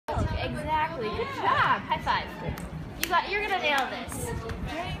Exactly. Good job. High five. You're gonna nail this.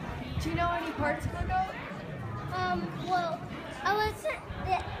 Okay. Do you know any parts of the goat? Well,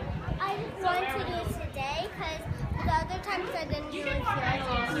 I just wanted to do it today because the other times I didn't really feel like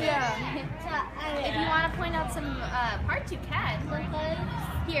it. Yeah. So, If you want to point out some parts, you can. the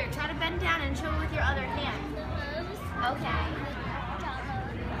hooves, Here, try to bend down and show with your other hand. the hooves, Okay.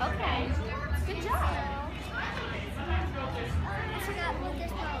 Okay. Good job. I forgot what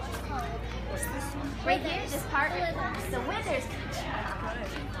this part was called. Right here, this part. The withers. The withers. Good job.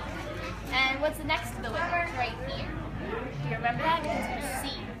 And what's the next to the withers? Right here. Do you remember that? Because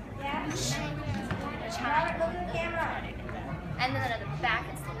it's C. China. And then at the back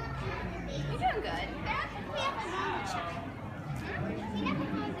it's you're doing good.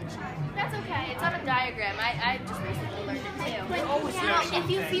 That's okay. It's on a diagram. I just recently learned it too. Now, if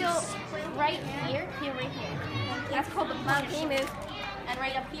you feel right here, right here. That's called the monkey move. And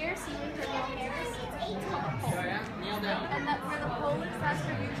right up here, see where your little hair is? It's called the pole. And that for the pole, that's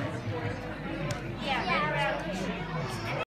for your